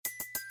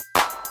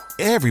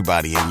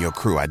Everybody in your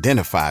crew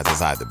identifies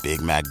as either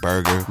Big Mac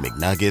Burger,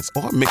 McNuggets,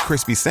 or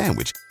McCrispy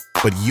Sandwich.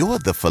 But you're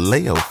the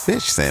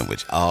Filet-O-Fish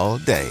Sandwich all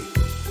day.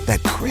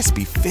 That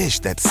crispy fish,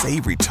 that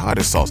savory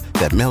tartar sauce,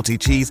 that melty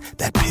cheese,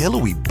 that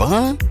pillowy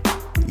bun.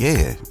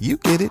 Yeah, you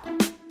get it.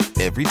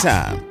 Every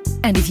time.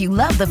 And if you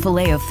love the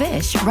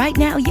Filet-O-Fish, right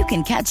now you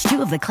can catch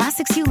two of the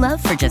classics you love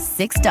for just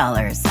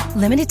 $6.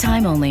 Limited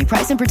time only.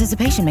 Price and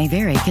participation may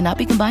vary. Cannot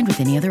be combined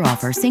with any other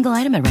offer. Single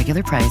item at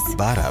regular price.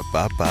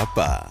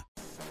 Ba-da-ba-ba-ba.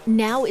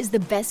 Now is the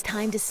best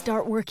time to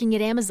start working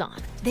at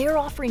Amazon. They're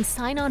offering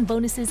sign-on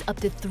bonuses up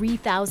to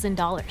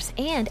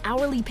 $3,000 and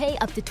hourly pay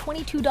up to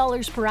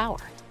 $22 per hour.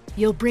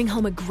 You'll bring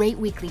home a great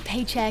weekly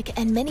paycheck,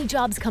 and many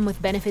jobs come with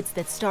benefits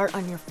that start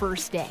on your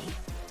first day.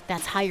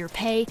 That's higher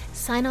pay,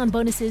 sign-on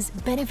bonuses,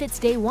 benefits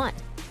day one.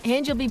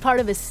 And you'll be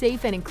part of a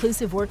safe and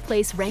inclusive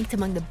workplace ranked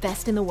among the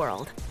best in the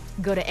world.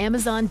 Go to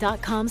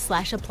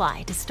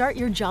amazon.com/apply to start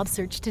your job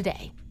search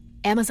today.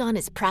 Amazon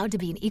is proud to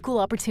be an equal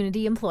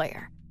opportunity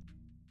employer.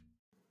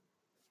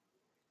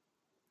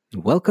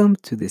 Welcome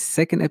to the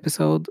second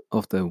episode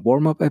of the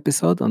Warmup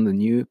episode on the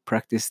new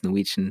Practice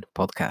Norwegian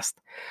podcast.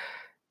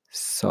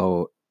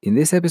 So in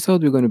this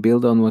episode, we're going to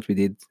build on what we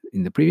did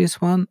in the previous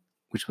one,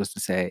 which was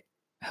to say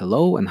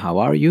hello and how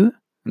are you?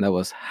 And that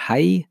was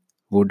hei,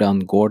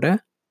 hvordan går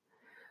det?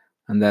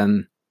 And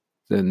then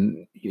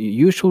the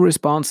usual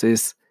response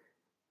is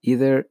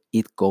either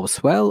it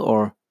goes well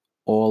or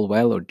all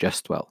well or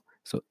just well.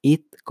 So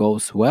it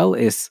goes well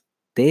is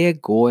det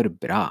går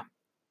bra.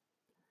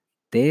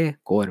 Det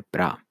går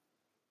bra.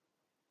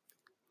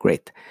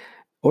 Great.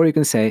 Or you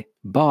can say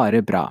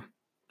bare bra,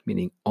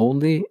 meaning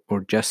only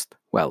or just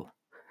well.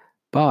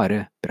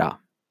 Bare bra.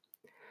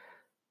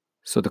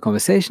 So the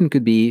conversation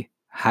could be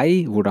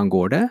hei, hvordan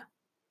går det?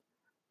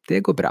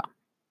 Det går bra.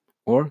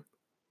 Or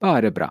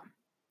bare bra.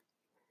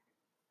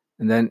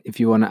 And then if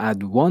you want to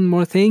add one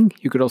more thing,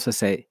 you could also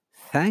say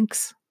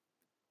thanks.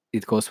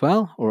 It goes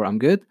well, or I'm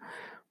good.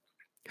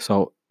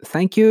 So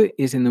thank you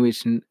is in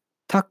Norwegian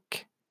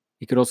takk.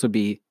 It could also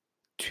be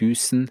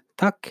tusen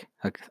takk,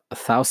 like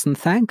 1,000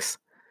 thanks.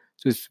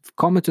 So it's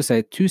common to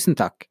say tusen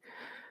takk.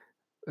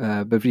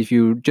 But if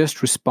you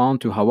just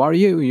respond to how are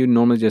you, you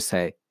normally just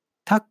say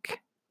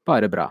takk,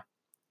 bare bra.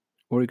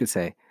 Or you could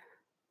say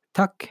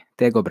takk,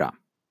 det går bra.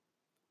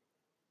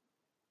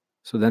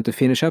 So then to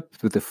finish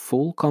up with the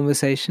full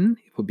conversation,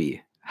 it would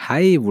be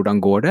hei,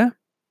 hvordan går det?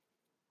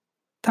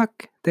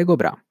 Takk, det går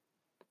bra.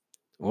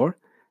 Or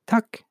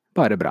takk,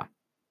 bare bra.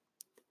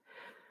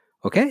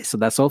 Okay, so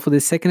that's all for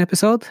this second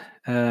episode.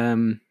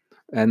 And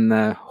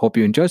hope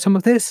you enjoyed some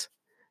of this.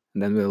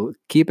 And then we'll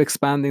keep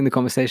expanding the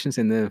conversations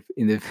in the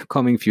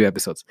coming few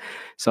episodes.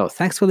 So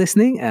thanks for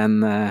listening,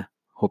 and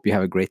hope you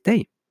have a great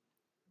day.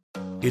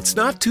 It's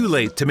not too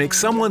late to make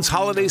someone's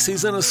holiday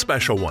season a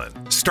special one.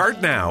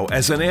 Start now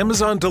as an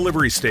Amazon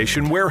Delivery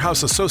Station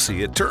warehouse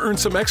associate to earn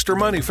some extra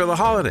money for the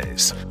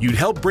holidays. You'd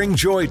help bring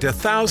joy to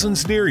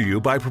thousands near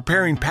you by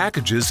preparing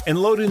packages and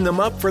loading them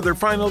up for their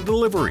final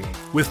delivery.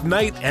 With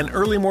night and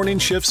early morning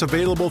shifts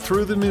available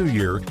through the new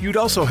year, you'd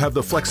also have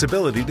the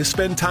flexibility to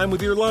spend time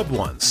with your loved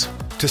ones.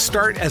 To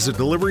start as a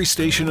Delivery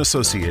Station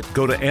associate,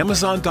 go to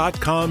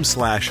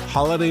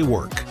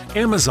amazon.com/holidaywork.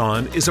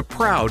 Amazon is a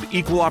proud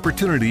equal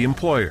opportunity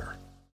employer.